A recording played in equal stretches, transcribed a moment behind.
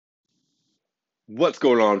What's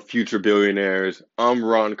going on, future billionaires? I'm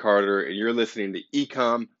Ron Carter, and you're listening to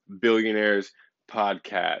Ecom Billionaires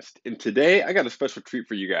Podcast. And today, I got a special treat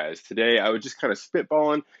for you guys. Today, I was just kind of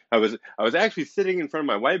spitballing. I was actually sitting in front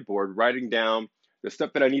of my whiteboard, writing down the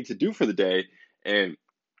stuff that I need to do for the day. And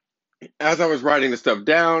as I was writing the stuff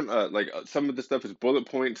down, some of the stuff is bullet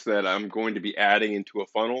points that I'm going to be adding into a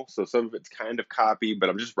funnel. So some of it's kind of copy, but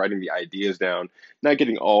I'm just writing the ideas down, not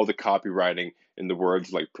getting all the copywriting and the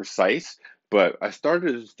words like precise. But I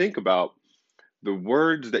started to think about the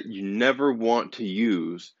words that you never want to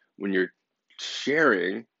use when you're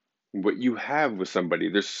sharing what you have with somebody.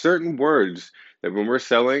 There's certain words that when we're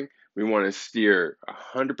selling, we want to steer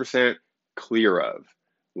 100% clear of.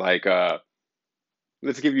 Like,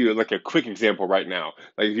 let's give you like a quick example right now.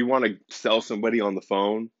 Like if you want to sell somebody on the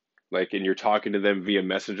phone, like and you're talking to them via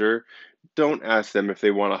Messenger, don't ask them if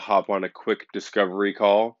they want to hop on a quick discovery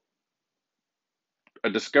call. A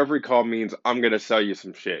discovery call means I'm going to sell you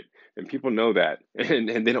some shit. And people know that.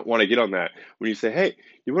 And they don't want to get on that. When you say, hey,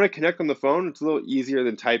 you want to connect on the phone? It's a little easier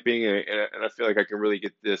than typing. And I feel like I can really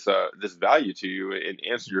get this value to you and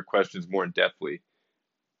answer your questions more in depthly.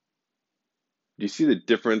 Do you see the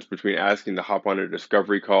difference between asking to hop on a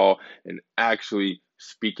discovery call and actually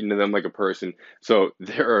speaking to them like a person? So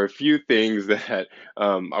there are a few things that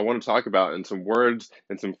I want to talk about and some words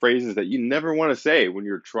and some phrases that you never want to say when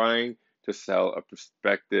you're trying to sell a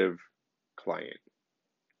prospective client.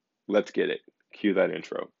 Let's get it. Cue that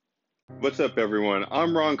intro. What's up, everyone?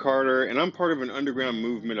 I'm Ron Carter, and I'm part of an underground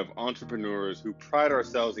movement of entrepreneurs who pride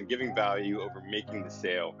ourselves in giving value over making the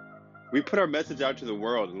sale. We put our message out to the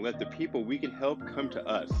world and let the people we can help come to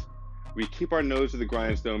us. We keep our nose to the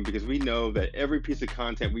grindstone because we know that every piece of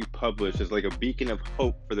content we publish is like a beacon of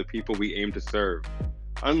hope for the people we aim to serve.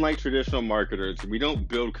 Unlike traditional marketers, we don't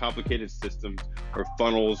build complicated systems or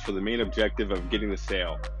funnels for the main objective of getting the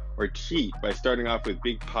sale, or cheat by starting off with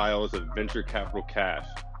big piles of venture capital cash.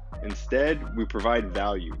 Instead, we provide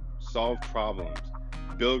value, solve problems,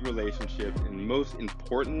 build relationships, and most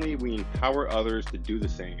importantly, we empower others to do the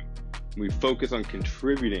same. We focus on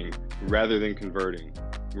contributing rather than converting.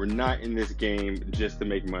 We're not in this game just to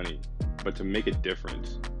make money, but to make a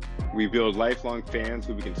difference. We build lifelong fans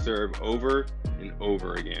who we can serve over and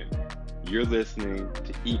over again. You're listening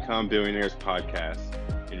to Ecom Billionaires Podcast,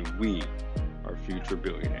 and we are future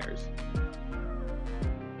billionaires.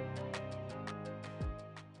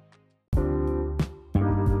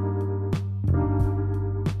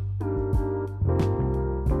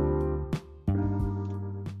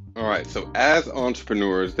 All right, so as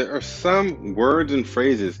entrepreneurs, there are some words and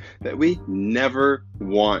phrases that we never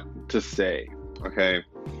want to say, okay?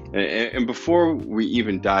 And before we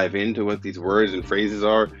even dive into what these words and phrases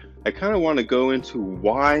are, I kind of want to go into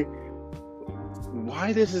why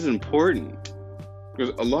this is important.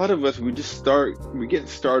 Because a lot of us, we get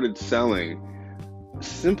started selling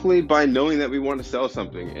simply by knowing that we want to sell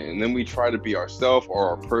something, and then we try to be ourselves or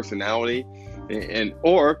our personality,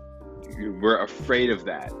 or we're afraid of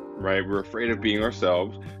that, right? We're afraid of being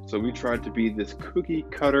ourselves, so we try to be this cookie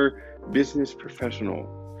cutter business professional,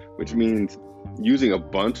 which means using a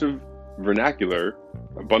bunch of vernacular,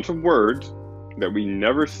 a bunch of words that we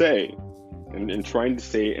never say, and trying to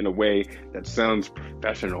say it in a way that sounds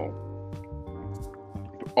professional.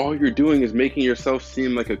 But all you're doing is making yourself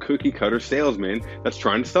seem like a cookie cutter salesman that's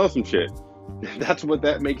trying to sell some shit. That's what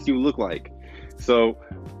that makes you look like. So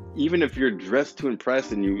even if you're dressed to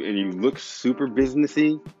impress and you look super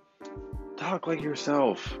businessy, talk like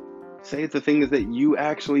yourself. Say the things that you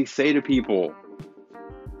actually say to people.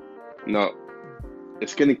 No,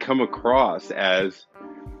 it's going to come across as,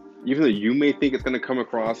 even though you may think it's going to come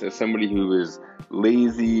across as somebody who is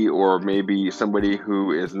lazy or maybe somebody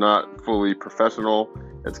who is not fully professional,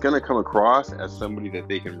 it's going to come across as somebody that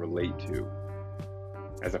they can relate to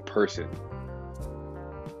as a person,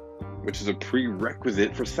 which is a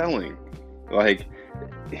prerequisite for selling. Like,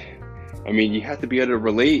 I mean, you have to be able to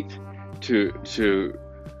relate to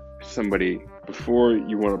somebody before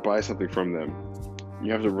you want to buy something from them.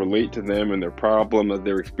 You have to relate to them and their problem that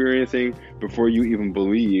they're experiencing before you even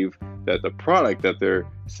believe that the product that they're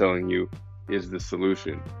selling you is the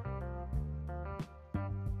solution.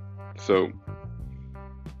 So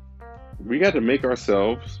we got to make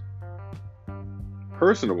ourselves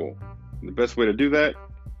personable. And the best way to do that,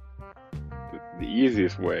 the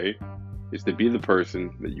easiest way, is to be the person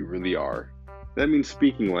that you really are. That means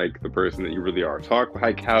speaking like the person that you really are. Talk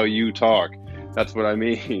like how you talk. That's what I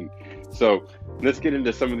mean. So let's get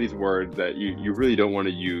into some of these words that you really don't want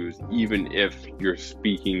to use, even if you're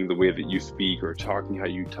speaking the way that you speak or talking how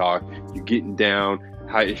you talk. You're getting down,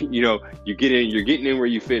 you're getting in where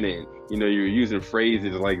you fit in. you're using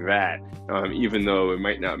phrases like that, even though it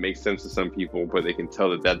might not make sense to some people, but they can tell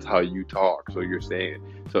that that's how you talk, so you're saying it.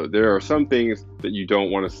 So there are some things that you don't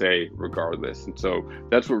want to say regardless. And so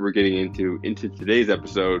that's what we're getting into today's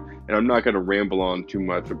episode. And I'm not going to ramble on too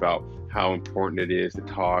much about how important it is to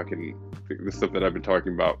talk and the stuff that I've been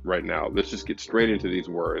talking about right now. Let's just get straight into these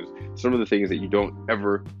words, some of the things that you don't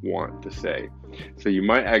ever want to say. So you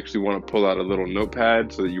might actually want to pull out a little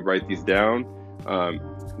notepad so that you write these down,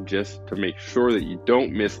 just to make sure that you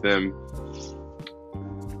don't miss them.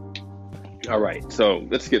 All right, so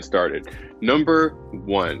let's get started. Number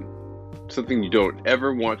 1, something you don't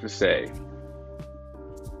ever want to say.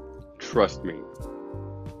 Trust me.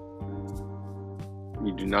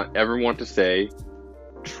 You do not ever want to say,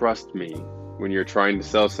 trust me, when you're trying to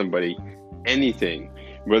sell somebody anything.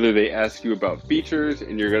 Whether they ask you about features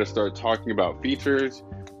and you're going to start talking about features,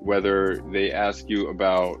 whether they ask you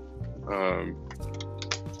about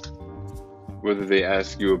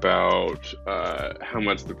how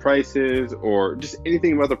much the price is, or just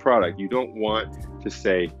anything about the product, you don't want to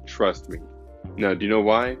say, trust me. Now, do you know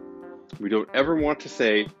why? We don't ever want to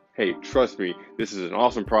say, hey, trust me, this is an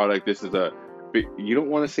awesome product, but you don't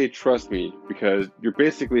want to say trust me, because you're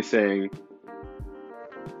basically saying,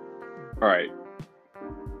 all right,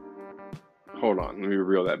 hold on, let me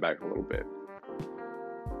reel that back a little bit.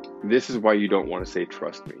 This is why you don't want to say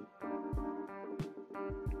trust me.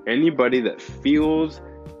 Anybody that feels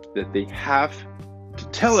that they have to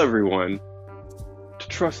tell everyone to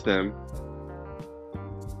trust them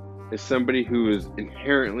is somebody who is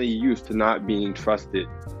inherently used to not being trusted.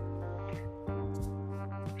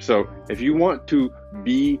 So if you want to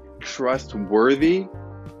be trustworthy,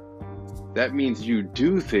 that means you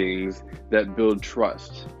do things that build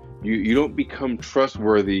trust. You don't become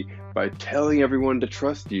trustworthy by telling everyone to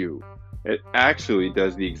trust you. It actually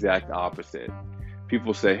does the exact opposite.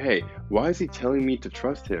 People say, hey, why is he telling me to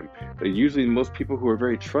trust him? Like, usually most people who are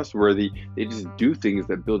very trustworthy, they just do things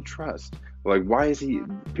that build trust. Like,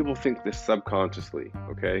 people think this subconsciously,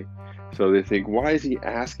 okay? So they think, why is he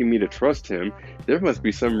asking me to trust him? There must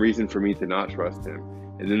be some reason for me to not trust him.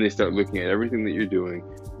 And then they start looking at everything that you're doing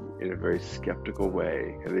in a very skeptical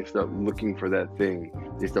way. And they start looking for that thing.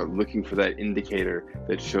 They start looking for that indicator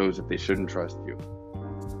that shows that they shouldn't trust you.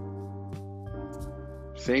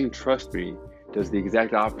 Saying trust me does the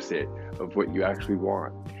exact opposite of what you actually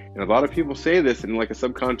want. And a lot of people say this in like a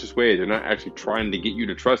subconscious way. They're not actually trying to get you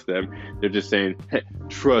to trust them. They're just saying, hey,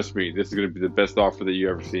 trust me, this is going to be the best offer that you've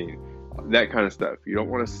ever seen. That kind of stuff. You don't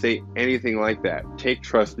want to say anything like that. Take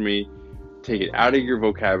trust me, take it out of your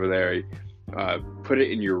vocabulary, put it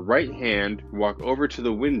in your right hand, walk over to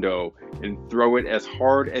the window and throw it as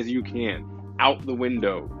hard as you can out the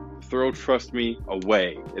window. Throw trust me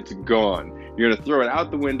away. It's gone. You're going to throw it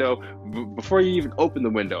out the window before you even open the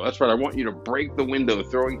window. That's right. I want you to break the window,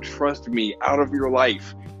 throwing trust me out of your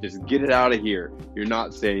life. Just get it out of here. You're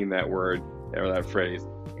not saying that word or that phrase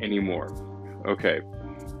anymore. Okay.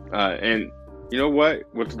 And you know what?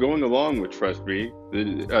 What's going along with trust me?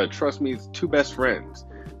 Trust me's two best friends.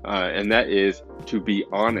 And that is to be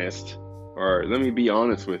honest, or let me be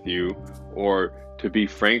honest with you, or to be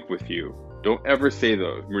frank with you. Don't ever say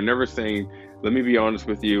those. We're never saying, let me be honest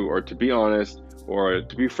with you, or to be honest, or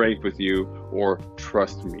to be frank with you, or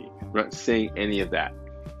trust me. We're not saying any of that.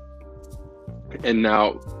 And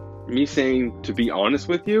now, me saying to be honest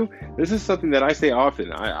with you, this is something that I say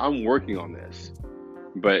often. I'm working on this,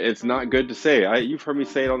 but it's not good to say. You've heard me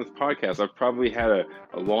say it on this podcast. I've probably had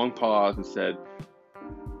a long pause and said,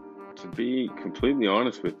 to be completely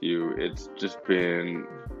honest with you, it's just been...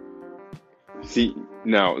 See,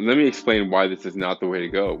 now, let me explain why this is not the way to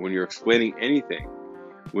go. When you're explaining anything,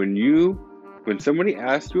 when somebody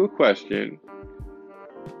asks you a question,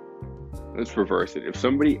 let's reverse it. If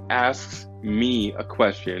somebody asks me a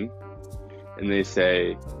question and they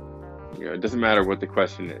say, it doesn't matter what the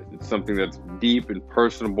question is, it's something that's deep and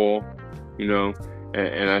personable,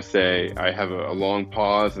 and I say, I have a long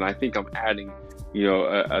pause and I think I'm adding,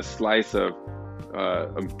 a slice of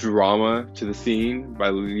drama to the scene by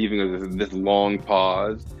leaving this long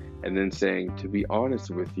pause and then saying, to be honest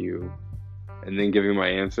with you, and then giving my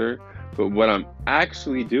answer. But what I'm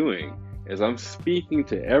actually doing is I'm speaking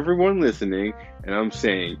to everyone listening and I'm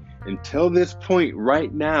saying, until this point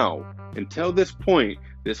right now,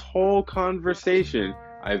 this whole conversation,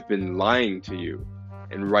 I've been lying to you.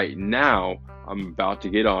 And right now, I'm about to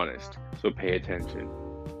get honest. So pay attention.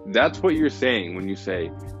 That's what you're saying when you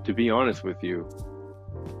say, to be honest with you.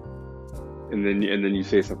 And then you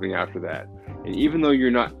say something after that. And even though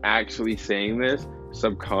you're not actually saying this,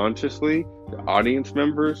 subconsciously, the audience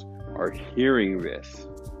members are hearing this.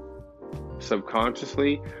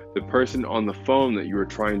 Subconsciously, The person on the phone that you are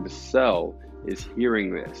trying to sell is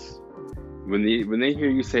hearing this. When they hear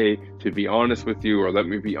you say to be honest with you, or let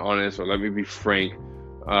me be honest, or let me be frank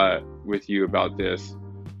with you about this,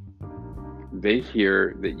 they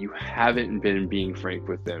hear that you haven't been being frank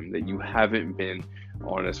with them, that you haven't been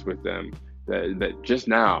honest with them, that just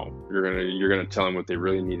now you're gonna tell them what they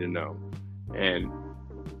really need to know, and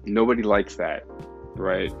nobody likes that,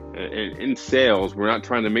 right? In sales, we're not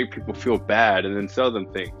trying to make people feel bad and then sell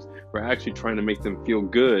them things. We're actually trying to make them feel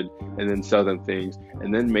good and then sell them things,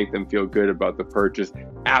 and then make them feel good about the purchase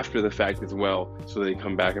after the fact as well, so they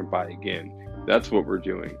come back and buy again. That's what we're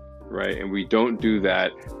doing, right? And we don't do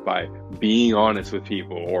that by being honest with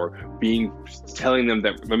people, or telling them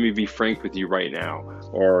that, let me be frank with you right now,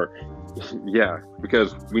 or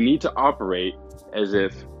because we need to operate as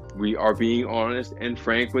if we are being honest and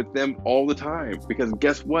frank with them all the time, because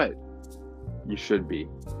guess what? You should be.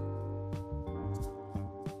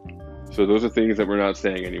 So those are things that we're not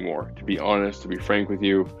saying anymore. To be honest, to be frank with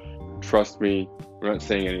you, trust me, we're not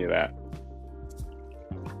saying any of that.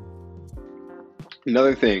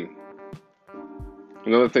 Another thing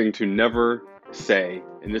to never say,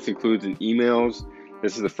 and this includes in emails,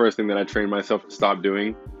 this is the first thing that I trained myself to stop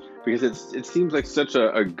doing, because it seems like such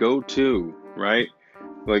a go-to, right?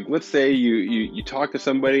 Like, let's say you talk to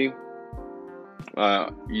somebody,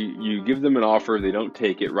 you give them an offer, they don't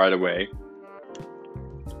take it right away.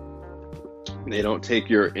 They don't take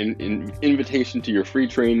your invitation to your free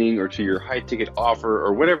training or to your high ticket offer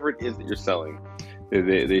or whatever it is that you're selling.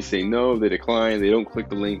 They say no, they decline, they don't click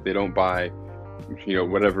the link, they don't buy,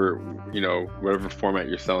 whatever format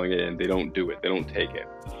you're selling it in, they don't do it, they don't take it.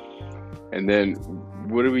 And then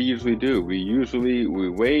what do? We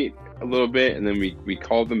wait a little bit, and then we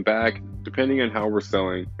call them back, depending on how we're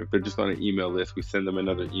selling. If they're just on an email list, we send them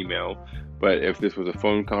another email. But if this was a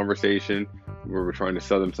phone conversation where we're trying to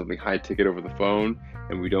sell them something high ticket over the phone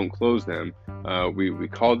and we don't close them, we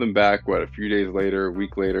call them back, a few days later, a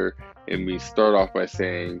week later, and we start off by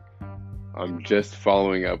saying, I'm just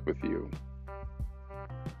following up with you.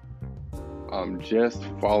 I'm just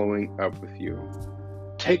following up with you.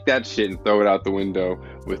 Take that shit and throw it out the window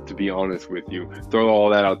with, to be honest with you. Throw all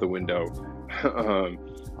that out the window.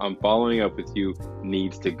 I'm following up with you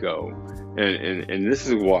needs to go. And this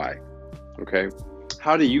is why. Okay?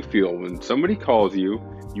 How do you feel when somebody calls you,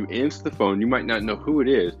 you answer the phone, you might not know who it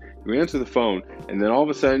is, you answer the phone, and then all of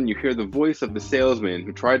a sudden you hear the voice of the salesman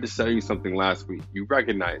who tried to sell you something last week. You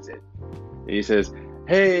recognize it. And he says,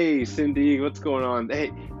 hey, Cindy, what's going on?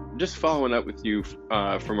 Hey, just following up with you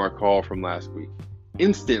from our call from last week.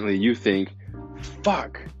 Instantly you think,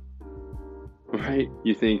 fuck, right?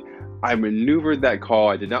 You think, I maneuvered that call.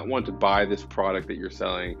 I did not want to buy this product that you're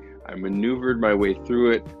selling. I maneuvered my way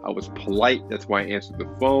through it. I was polite. That's why I answered the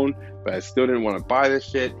phone, but I still didn't want to buy this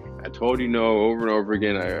shit. I told you no over and over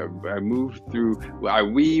again. I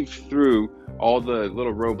weaved through all the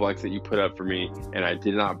little roadblocks that you put up for me, and I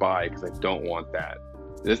did not buy because I don't want that.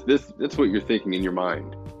 That's what you're thinking in your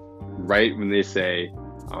mind, right? When they say,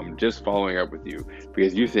 I'm just following up with you,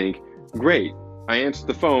 because you think, great, I answered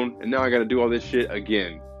the phone, and now I got to do all this shit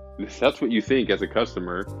again. That's what you think as a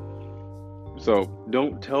customer. So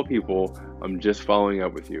don't tell people, I'm just following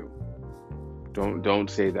up with you. Don't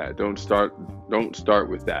say that. Don't start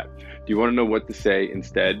with that. Do you want to know what to say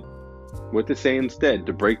instead? What to say instead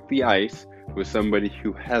to break the ice with somebody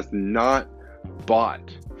who has not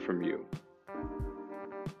bought from you?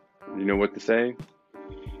 You know what to say?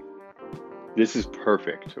 This is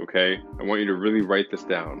perfect, okay? I want you to really write this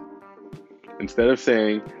down. Instead of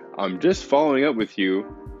saying, I'm just following up with you,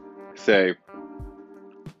 say,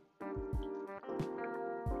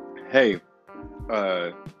 hey,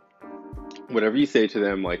 whatever you say to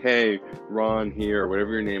them, like, hey, Ron here, or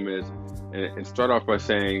whatever your name is, and start off by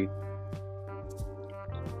saying,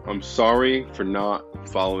 I'm sorry for not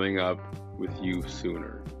following up with you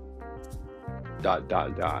sooner. ...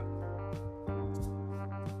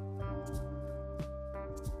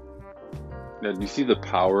 Now, do you see the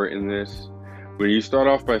power in this? When you start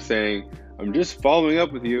off by saying, I'm just following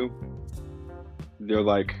up with you, they're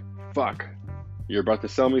like, fuck, you're about to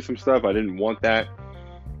sell me some stuff, I didn't want that.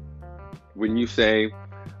 When you say,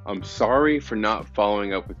 I'm sorry for not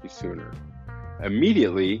following up with you sooner,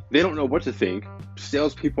 immediately, they don't know what to think.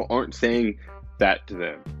 Salespeople aren't saying that to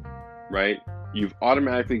them, right? You've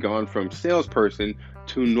automatically gone from salesperson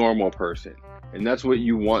to normal person. And that's what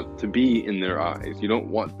you want to be in their eyes. You don't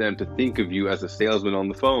want them to think of you as a salesman on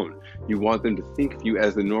the phone. You want them to think of you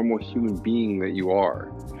as the normal human being that you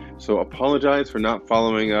are. So apologize for not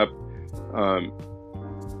following up.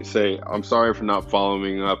 Say, I'm sorry for not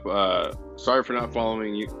following up. Sorry for not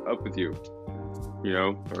following up with you.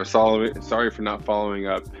 or sorry for not following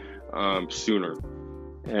up sooner.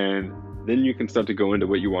 And then you can start to go into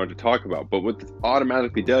what you wanted to talk about. But what this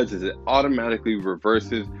automatically does is it automatically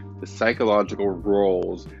reverses the psychological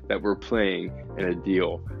roles that we're playing in a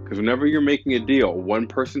deal. Because whenever you're making a deal, one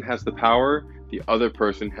person has the power, the other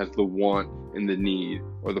person has the want and the need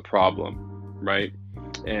or the problem, right?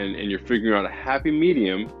 And you're figuring out a happy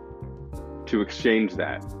medium to exchange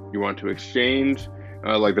that. You want to exchange,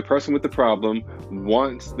 like the person with the problem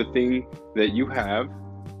wants the thing that you have,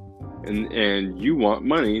 and you want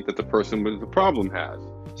money that the person with the problem has.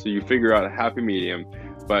 So you figure out a happy medium.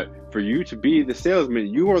 But for you to be the salesman,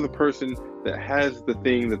 you are the person that has the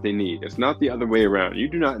thing that they need. It's not the other way around. You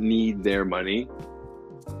do not need their money.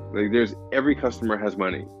 Like every customer has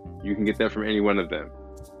money. You can get that from any one of them.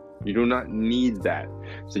 You do not need that.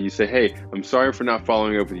 So you say, hey, I'm sorry for not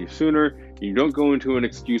following up with you sooner. You don't go into an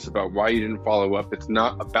excuse about why you didn't follow up. It's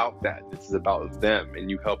not about that. This is about them and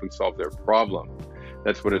you helping solve their problem.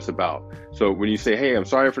 That's what it's about. So when you say, hey, I'm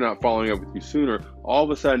sorry for not following up with you sooner, all of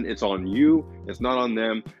a sudden it's on you. It's not on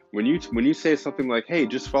them. When you say something like, hey,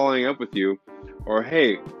 just following up with you, or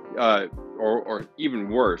hey, or even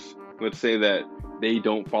worse, let's say that they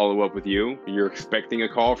don't follow up with you. You're expecting a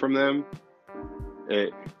call from them.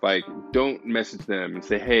 Like, don't message them and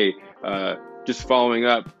say, hey, just following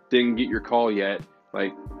up, didn't get your call yet.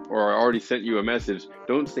 Like, or I already sent you a message.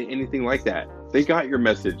 Don't say anything like that. They got your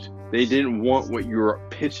message. They didn't want what you were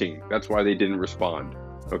pitching. That's why they didn't respond.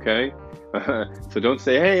 Okay? So don't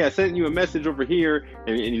say, hey, I sent you a message over here,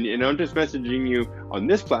 and I'm just messaging you on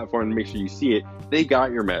this platform to make sure you see it. They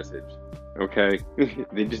got your message. Okay?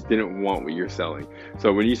 They just didn't want what you're selling.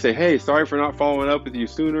 So when you say, hey, sorry for not following up with you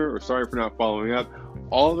sooner, or sorry for not following up,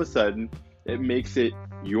 all of a sudden, it makes it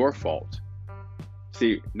your fault.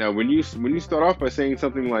 See, now when you start off by saying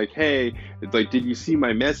something like, hey, it's like, did you see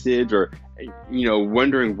my message? Or,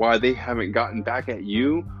 wondering why they haven't gotten back at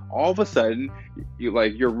you, all of a sudden,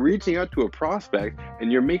 you're reaching out to a prospect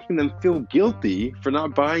and you're making them feel guilty for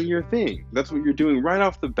not buying your thing. That's what you're doing right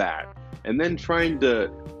off the bat. And then trying to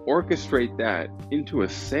orchestrate that into a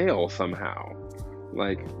sale somehow.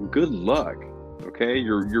 Like, good luck. Okay?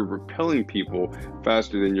 You're repelling people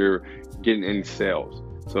faster than you're getting any sales.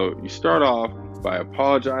 So you start off by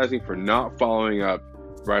apologizing for not following up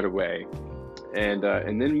right away, and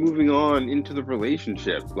then moving on into the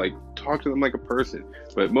relationship. Like, talk to them like a person.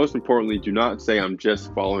 But most importantly, do not say, I'm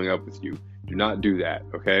just following up with you. Do not do that,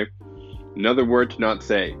 okay? Another word to not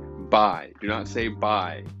say, buy. Do not say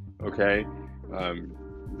buy, okay?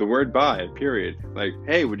 The word buy, period. Like,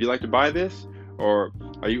 hey, would you like to buy this? Or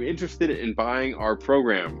are you interested in buying our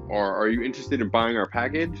program? Or are you interested in buying our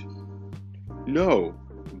package? No.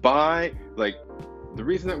 Buy, like, the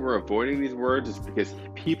reason that we're avoiding these words is because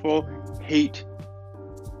people hate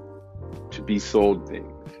to be sold things.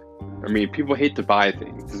 I mean, people hate to buy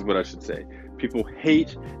things. This is what I should say. People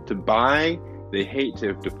hate to buy. They hate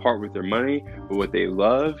to depart with their money. But what they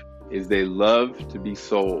love is they love to be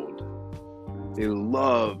sold. They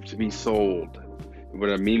love to be sold. And what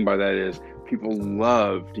I mean by that is people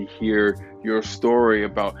love to hear your story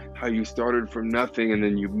about how you started from nothing and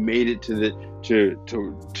then you made it to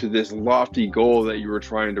this lofty goal that you were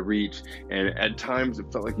trying to reach. And at times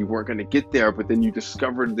it felt like you weren't going to get there, but then you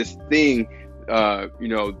discovered this thing.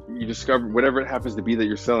 You discovered whatever it happens to be that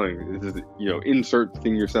you're selling. This is, insert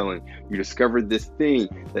thing you're selling. You discovered this thing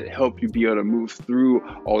that helped you be able to move through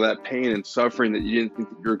all that pain and suffering that you didn't think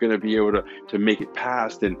that you were going to be able to make it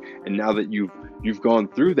past. And now that you've gone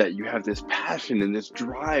through that, you have this passion and this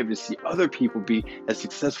drive to see other people be as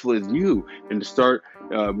successful as you and to start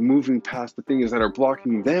moving past the things that are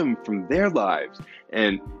blocking them from their lives.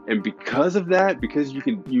 And because of that, because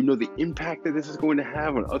you know the impact that this is going to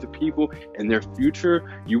have on other people and their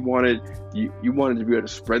future, you wanted to be able to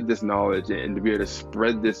spread this knowledge and to be able to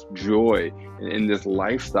spread this joy and this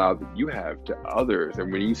lifestyle that you have to others.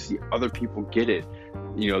 And when you see other people get it,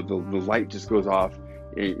 the light just goes off.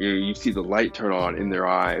 You see the light turn on in their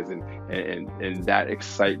eyes, and that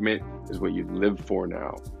excitement is what you live for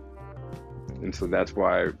now. And so that's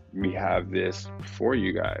why we have this for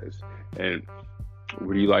you guys. And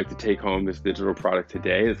would you like to take home this digital product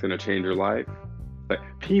today that's going to change your life? Like,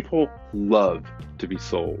 people love to be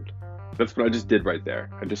sold. That's what I just did right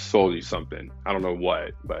there. I just sold you something. I don't know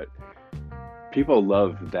what, but people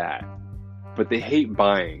love that. But they hate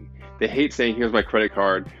buying. They hate saying, here's my credit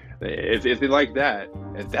card. If they like that,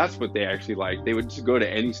 if that's what they actually like, they would just go to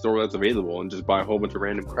any store that's available and just buy a whole bunch of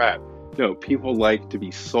random crap. No, people like to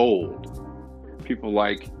be sold. People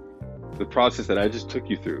like the process that I just took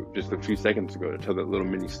you through just a few seconds ago to tell that little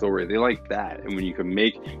mini story. They like that. And when you can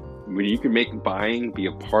make buying be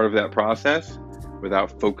a part of that process,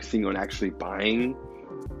 without focusing on actually buying,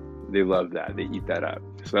 they love that. They eat that up.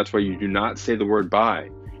 So that's why you do not say the word buy.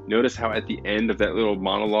 Notice how at the end of that little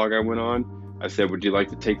monologue I went on, I said, would you like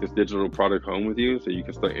to take this digital product home with you so you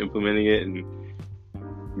can start implementing it? And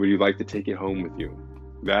would you like to take it home with you?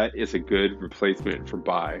 That is a good replacement for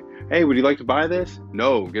buy. Hey, would you like to buy this?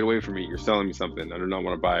 No, get away from me. You're selling me something. I do not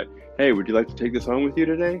want to buy it. Hey, would you like to take this home with you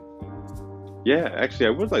today? Yeah, actually,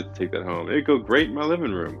 I would like to take that home. It'd go great in my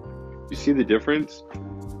living room. You see the difference?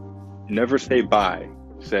 Never say buy.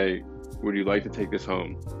 Say, would you like to take this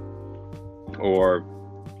home?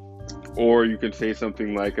 Or you can say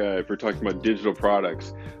something like, if we're talking about digital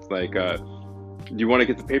products, like, do you want to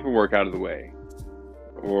get the paperwork out of the way?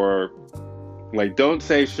 Or like, don't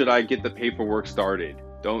say, should I get the paperwork started?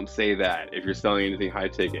 Don't say that if you're selling anything high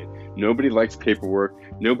ticket. Nobody likes paperwork.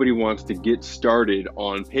 Nobody wants to get started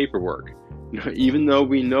on paperwork. Even though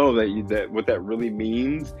we know that what that really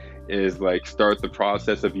means is like start the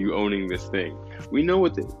process of you owning this thing. We know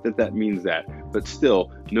that means that, but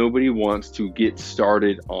still nobody wants to get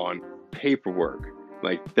started on paperwork.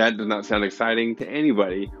 Like that does not sound exciting to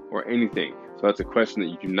anybody or anything. So that's a question that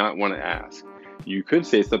you do not want to ask. You could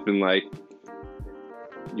say something like,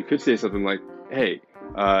 hey,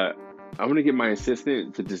 I'm going to get my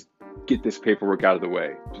assistant to just get this paperwork out of the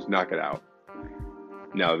way. Just knock it out.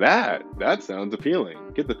 Now that sounds appealing.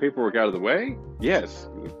 Get the paperwork out of the way? Yes.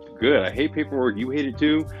 Good. I hate paperwork. You hate it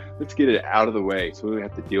too. Let's get it out of the way so we don't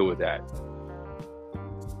have to deal with that.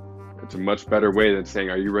 It's a much better way than saying,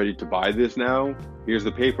 are you ready to buy this now? Here's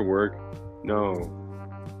the paperwork. No.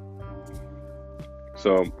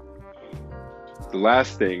 So the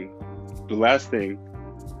last thing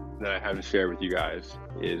that I have to share with you guys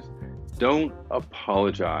is don't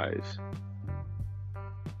apologize.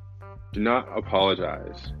 Do not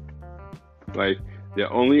apologize. Like the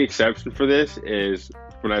only exception for this is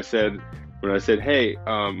when I said, hey,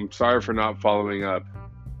 I'm sorry for not following up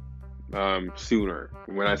sooner.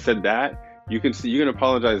 When I said that, you can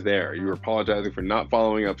apologize there. You're apologizing for not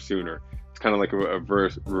following up sooner. It's kind of like a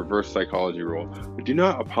reverse psychology rule. But do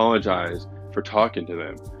not apologize for talking to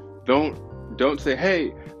them. Don't say,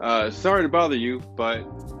 hey, sorry to bother you, but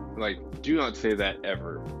like, do not say that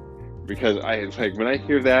ever. Because when I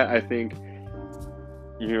hear that, I think,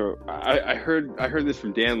 I heard this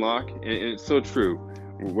from Dan Lok, and it's so true.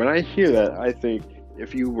 When I hear that, I think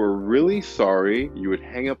if you were really sorry, you would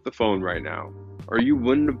hang up the phone right now, or you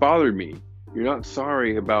wouldn't have bothered me. You're not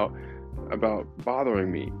sorry about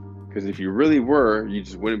bothering me, because if you really were, you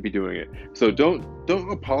just wouldn't be doing it. So don't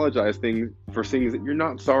apologize for things that you're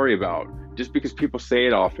not sorry about. Just because people say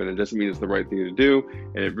it often, it doesn't mean it's the right thing to do,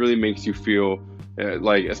 and it really makes you feel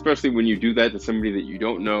like, especially when you do that to somebody that you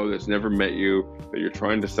don't know, that's never met you, that you're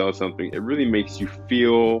trying to sell something, it really makes you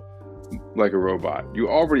feel like a robot. You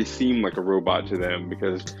already seem like a robot to them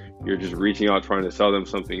because you're just reaching out trying to sell them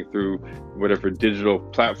something through whatever digital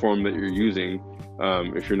platform that you're using,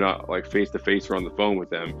 if you're not like face to face or on the phone with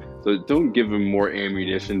them. So don't give them more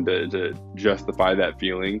ammunition to justify that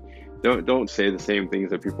feeling. Don't say the same things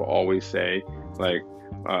that people always say, like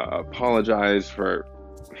apologize for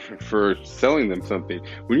selling them something.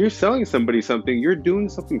 When you're selling somebody something, you're doing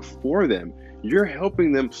something for them. You're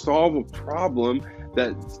helping them solve a problem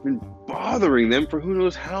that's been bothering them for who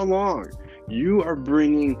knows how long. You are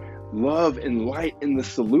bringing love and light in the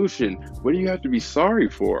solution. What do you have to be sorry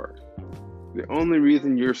for? The only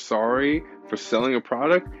reason you're sorry for selling a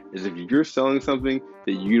product is if you're selling something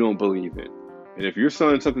that you don't believe in. And if you're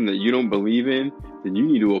selling something that you don't believe in, then you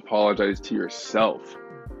need to apologize to yourself,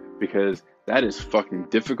 because that is fucking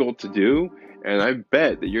difficult to do. And I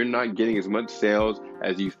bet that you're not getting as much sales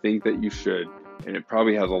as you think that you should. And it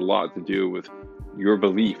probably has a lot to do with your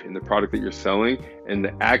belief in the product that you're selling and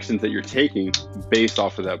the actions that you're taking based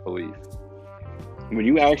off of that belief. When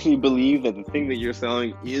you actually believe that the thing that you're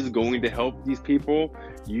selling is going to help these people,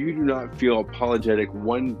 you do not feel apologetic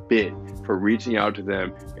one bit for reaching out to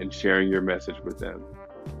them and sharing your message with them.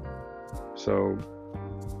 So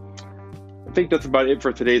I think that's about it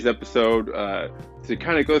for today's episode. To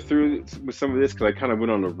kind of go through with some of this, because I kind of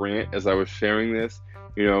went on a rant as I was sharing this,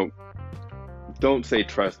 don't say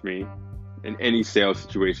trust me in any sales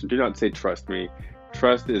situation. Do not say trust me.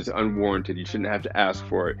 Trust is unwarranted. You shouldn't have to ask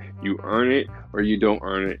for it. You earn it or you don't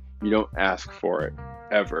earn it. You don't ask for it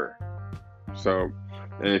ever. So,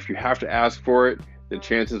 and if you have to ask for it, then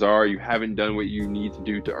chances are you haven't done what you need to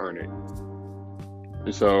do to earn it.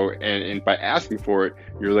 And so, and by asking for it,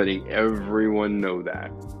 you're letting everyone know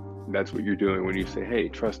that. That's what you're doing when you say, hey,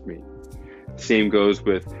 trust me. Same goes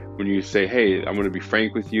with when you say, hey, I'm going to be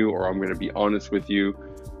frank with you, or I'm going to be honest with you.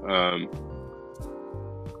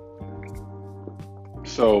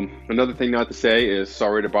 So another thing not to say is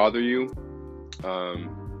sorry to bother you. Don't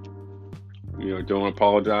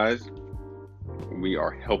apologize. We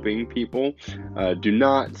are helping people. Do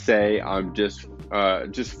not say I'm just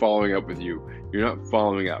following up with you. You're not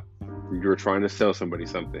following up. You're trying to sell somebody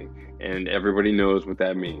something, and everybody knows what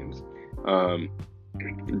that means.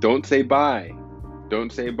 Don't say bye.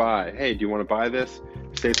 Don't say bye. Hey, do you want to buy this?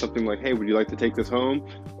 Say something like, hey, would you like to take this home?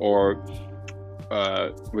 Or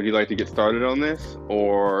would you like to get started on this?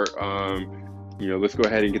 Or, let's go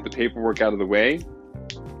ahead and get the paperwork out of the way.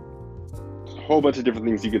 A whole bunch of different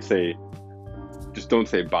things you could say. Just don't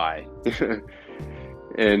say bye.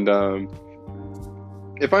 And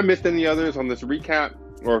if I missed any others on this recap,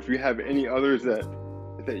 or if you have any others that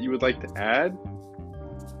you would like to add,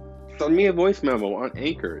 send me a voice memo on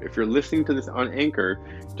Anchor. If you're listening to this on Anchor,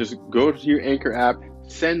 just go to your Anchor app,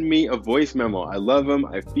 send me a voice memo. I love them.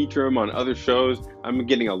 I feature them on other shows. I'm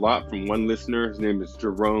getting a lot from one listener. His name is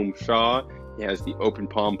Jerome Shaw. He has the Open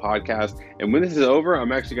Palm podcast. And when this is over,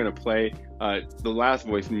 I'm actually going to play the last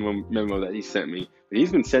voice memo that he sent me. But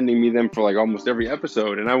he's been sending me them for like almost every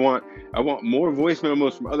episode. And I want more voice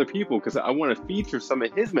memos from other people because I want to feature some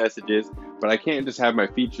of his messages, but I can't just have my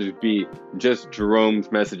features be just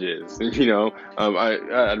Jerome's messages.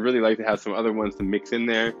 I'd really like to have some other ones to mix in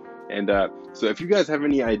there. And so if you guys have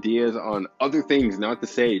any ideas on other things not to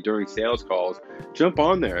say during sales calls, jump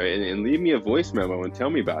on there and leave me a voice memo and tell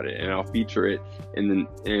me about it, and I'll feature it in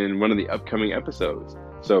one of the upcoming episodes.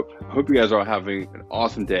 So I hope you guys are all having an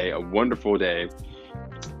awesome day, a wonderful day.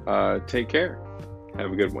 Take care.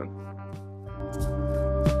 Have a good one.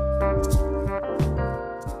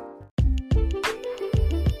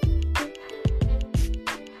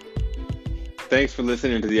 Thanks for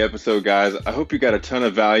listening to the episode, guys. I hope you got a ton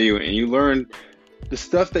of value and you learned the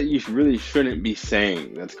stuff that you really shouldn't be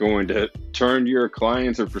saying that's going to turn your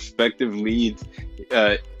clients or prospective leads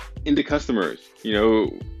into customers.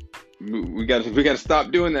 We got to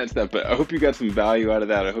stop doing that stuff, but I hope you got some value out of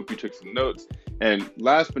that. I hope you took some notes. And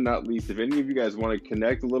last but not least, if any of you guys want to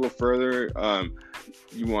connect a little further,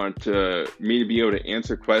 you want me to be able to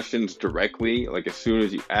answer questions directly, like as soon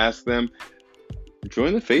as you ask them,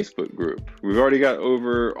 join the Facebook group. We've already got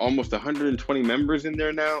over almost 120 members in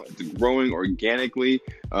there now. It's growing organically.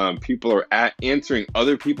 People are answering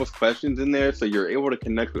other people's questions in there, so you're able to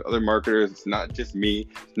connect with other marketers. It's not just me.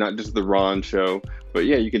 It's not just the Ron Show. But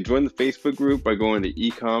yeah, you can join the Facebook group by going to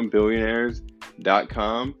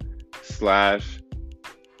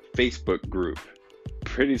ecombillionaires.com/Facebook group.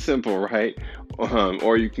 Pretty simple, right?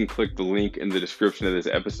 Or you can click the link in the description of this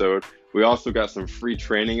episode. We also got some free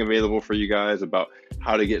training available for you guys about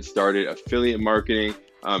how to get started affiliate marketing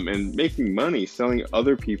and making money selling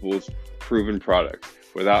other people's proven products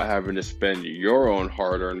without having to spend your own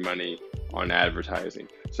hard-earned money on advertising.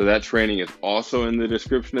 So that training is also in the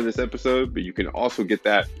description of this episode, but you can also get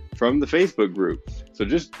that from the Facebook group. So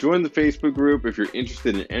just join the Facebook group if you're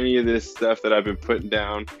interested in any of this stuff that I've been putting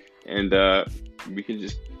down, and we can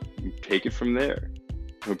just take it from there.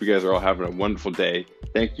 Hope you guys are all having a wonderful day.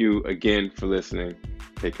 Thank you again for listening.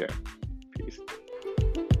 Take care.